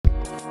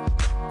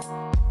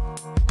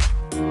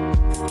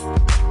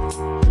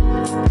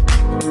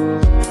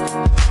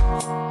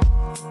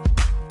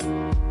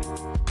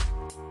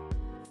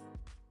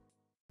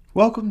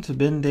Welcome to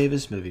Ben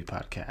Davis Movie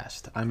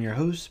Podcast. I'm your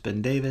host,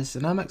 Ben Davis,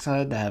 and I'm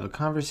excited to have a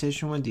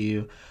conversation with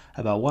you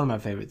about one of my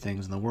favorite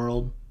things in the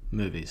world,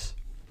 movies.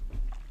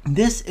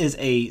 This is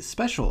a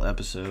special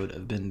episode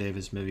of Ben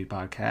Davis Movie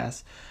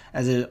Podcast,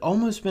 as it had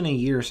almost been a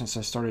year since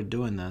I started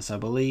doing this. I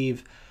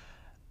believe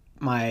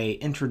my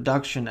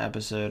introduction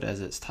episode,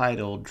 as it's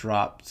titled,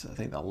 dropped, I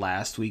think, the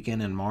last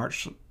weekend in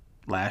March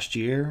last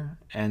year,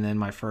 and then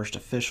my first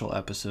official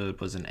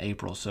episode was in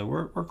April, so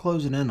we're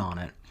closing in on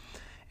it.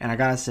 And I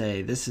gotta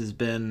say, this has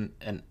been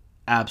an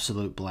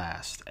absolute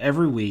blast.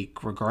 Every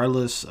week,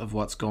 regardless of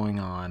what's going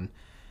on,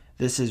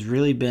 this has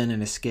really been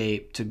an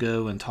escape to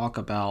go and talk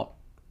about,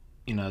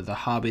 the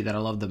hobby that I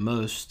love the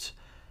most,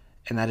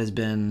 and that has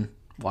been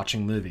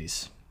watching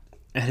movies.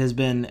 It has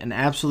been an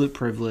absolute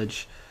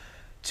privilege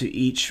to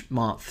each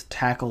month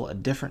tackle a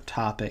different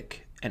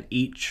topic and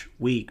each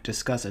week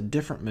discuss a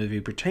different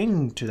movie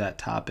pertaining to that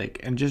topic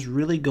and just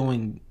really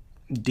going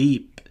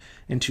deep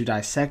into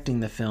dissecting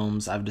the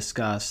films I've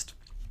discussed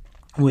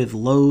with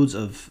loads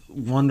of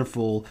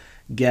wonderful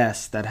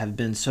guests that have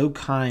been so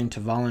kind to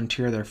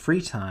volunteer their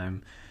free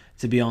time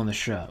to be on the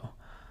show.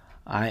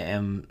 I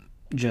am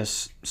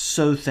just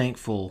so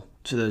thankful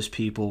to those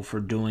people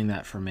for doing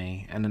that for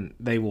me, and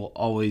they will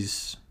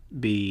always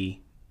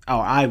be,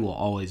 or I will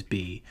always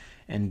be,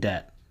 in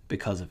debt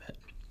because of it.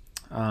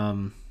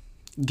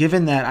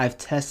 Given that I've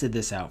tested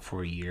this out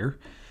for a year,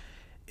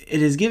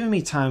 it has given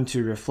me time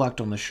to reflect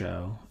on the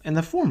show and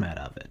the format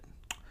of it.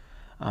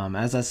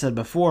 As I said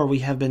before, we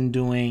have been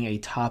doing a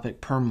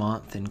topic per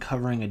month and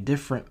covering a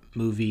different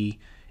movie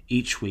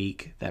each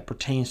week that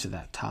pertains to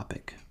that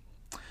topic.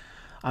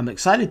 I'm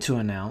excited to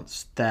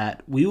announce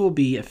that we will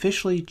be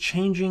officially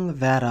changing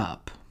that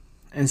up.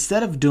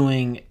 Instead of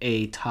doing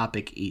a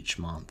topic each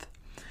month,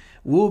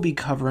 we will be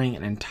covering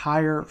an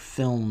entire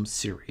film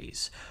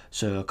series.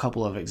 So a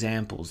couple of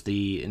examples: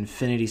 the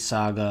Infinity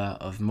Saga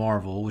of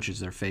Marvel, which is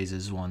their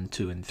phases 1,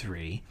 2, and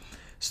 3,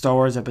 Star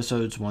Wars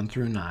episodes 1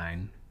 through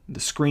 9, the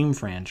Scream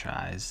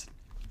franchise,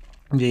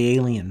 the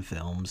Alien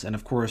films, and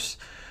of course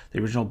the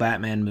original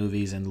Batman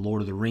movies and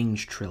Lord of the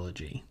Rings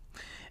trilogy.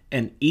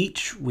 And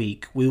each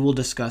week we will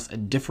discuss a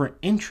different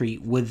entry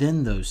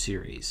within those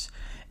series.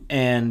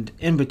 And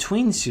in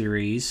between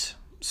series,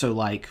 so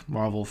like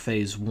Marvel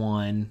Phase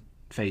 1,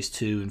 Phase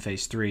 2, and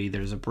Phase 3,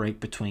 there's a break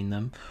between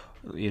them,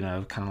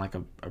 kind of like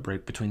a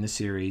break between the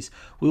series.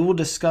 We will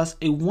discuss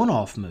a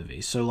one-off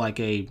movie, so like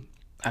a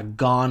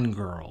Gone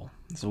Girl.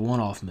 It's a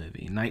one-off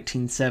movie.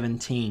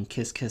 1917,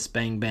 Kiss Kiss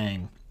Bang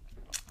Bang.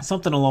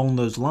 Something along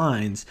those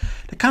lines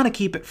to kind of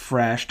keep it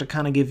fresh, to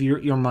kind of give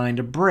your mind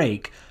a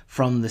break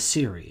from the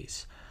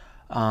series.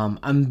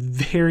 I'm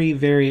very,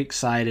 very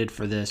excited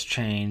for this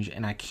change,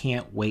 and I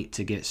can't wait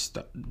to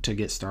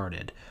get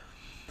started.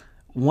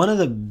 One of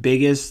the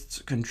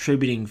biggest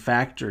contributing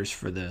factors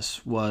for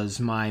this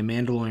was my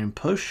Mandalorian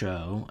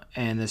post-show,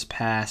 and this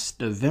past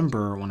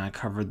November when I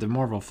covered the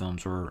Marvel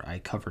films, or I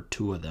covered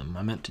 2 of them.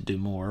 I meant to do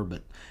more,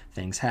 but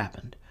things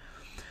happened.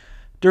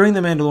 During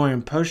the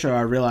Mandalorian post-show, I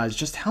realized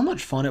just how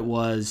much fun it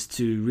was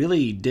to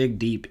really dig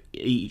deep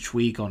each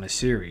week on a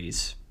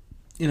series.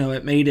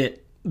 It made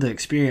the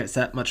experience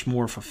that much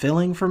more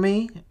fulfilling for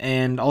me,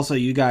 and also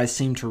you guys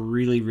seem to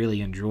really,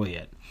 really enjoy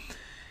it.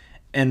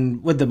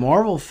 And with the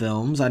Marvel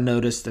films, I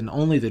noticed, and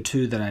only the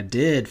 2 that I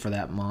did for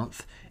that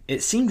month,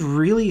 it seemed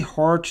really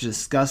hard to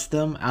discuss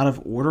them out of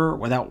order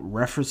without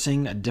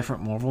referencing a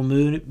different Marvel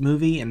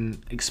movie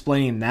and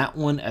explaining that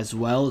one as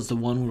well as the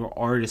one we were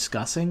already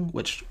discussing,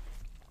 which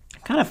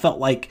kind of felt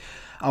like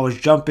I was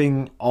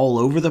jumping all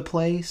over the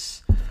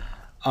place,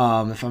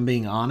 if I'm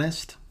being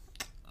honest.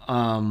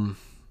 And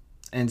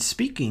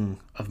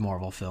speaking of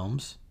Marvel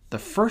films, the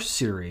first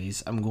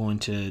series I'm going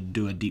to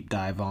do a deep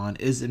dive on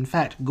is, in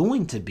fact,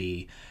 going to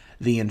be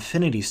the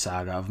Infinity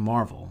Saga of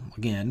Marvel.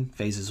 Again,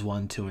 phases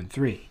 1, 2, and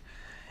 3.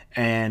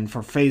 And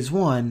for phase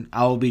 1,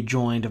 I will be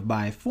joined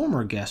by a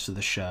former guest of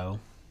the show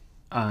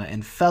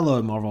and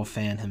fellow Marvel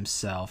fan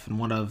himself, and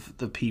one of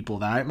the people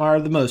that I admire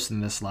the most in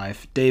this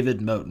life, David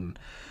Moten.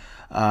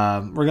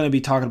 We're going to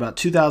be talking about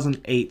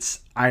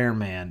 2008's Iron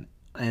Man,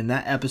 and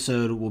that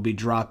episode will be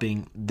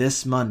dropping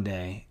this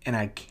Monday, and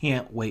I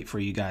can't wait for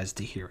you guys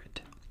to hear it.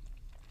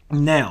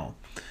 Now,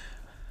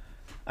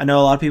 I know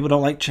a lot of people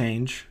don't like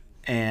change,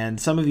 and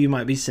some of you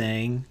might be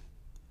saying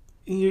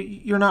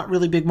you're not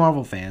really big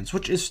Marvel fans,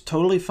 which is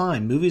totally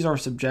fine. Movies are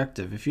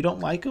subjective. If you don't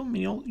like them,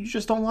 you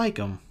just don't like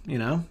them.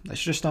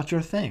 That's just not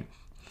your thing,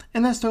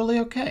 and that's totally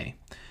okay.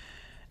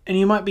 And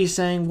you might be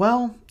saying,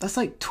 well, that's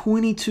like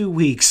 22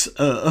 weeks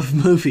of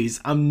movies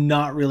I'm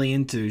not really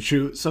into,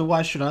 so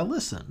why should I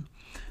listen?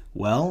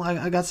 Well,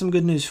 I got some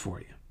good news for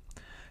you.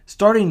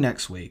 Starting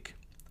next week,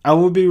 I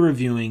will be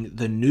reviewing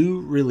the new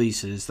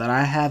releases that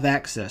I have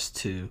access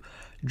to,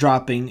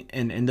 dropping,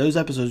 and those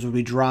episodes will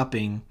be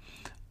dropping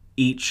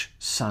each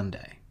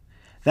Sunday.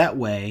 That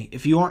way,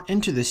 if you aren't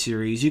into the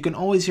series, you can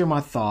always hear my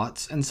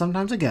thoughts, and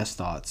sometimes a guest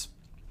thoughts,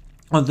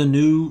 on the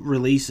new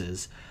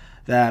releases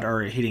that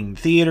are hitting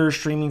theaters,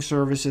 streaming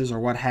services, or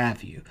what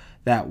have you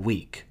that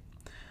week,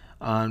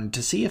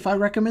 to see if I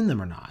recommend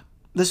them or not.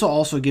 this will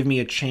also give me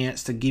a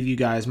chance to give you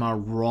guys my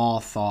raw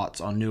thoughts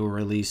on newer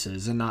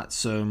releases and not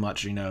so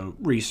much,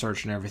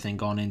 research and everything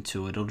gone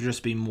into it. It'll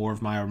just be more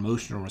of my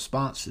emotional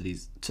response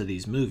to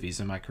these movies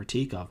and my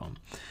critique of them.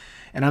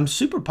 And I'm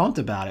super pumped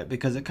about it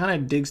because it kind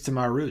of digs to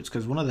my roots,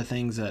 because one of the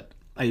things that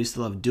I used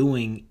to love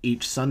doing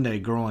each Sunday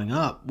growing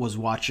up was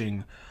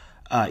watching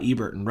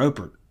Ebert and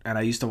Roper. And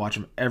I used to watch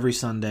them every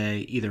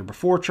Sunday, either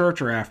before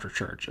church or after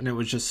church. And it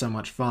was just so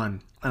much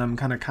fun. And I'm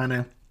kind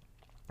of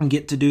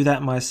get to do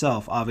that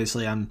myself.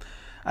 Obviously,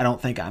 I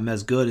don't think I'm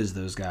as good as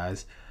those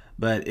guys,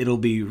 but it'll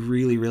be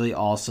really, really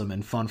awesome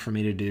and fun for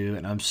me to do.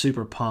 And I'm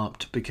super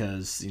pumped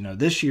because,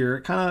 this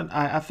year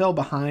I fell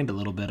behind a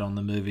little bit on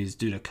the movies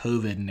due to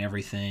COVID and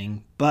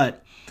everything,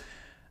 but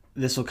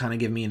this will kind of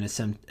give me an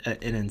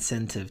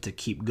incentive to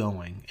keep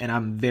going. And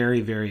I'm very,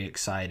 very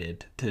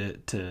excited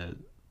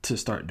to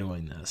start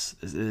doing this.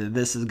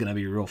 This is going to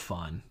be real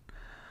fun.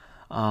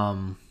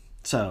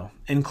 So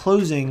in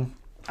closing,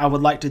 I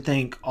would like to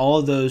thank all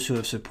of those who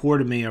have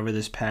supported me over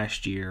this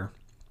past year.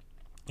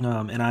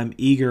 And I'm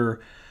eager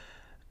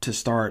to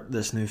start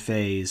this new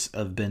phase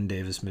of Ben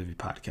Davis Movie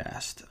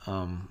Podcast.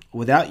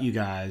 Without you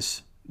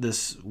guys,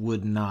 this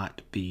would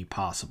not be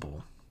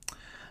possible.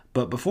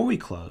 But before we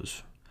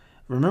close,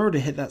 remember to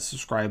hit that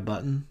subscribe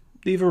button,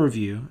 leave a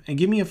review, and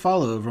give me a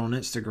follow over on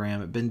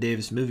Instagram at Ben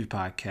Davis Movie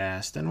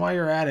Podcast. And while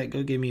you're at it,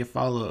 go give me a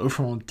follow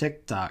over on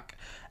TikTok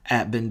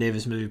at Ben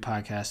Davis Movie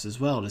Podcast as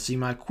well to see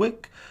my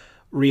quick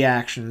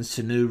reactions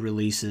to new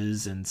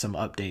releases and some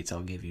updates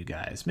I'll give you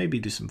guys. Maybe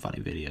do some funny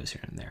videos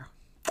here and there.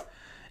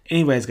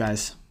 Anyways,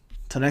 guys,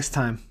 till next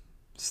time,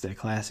 stay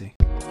classy.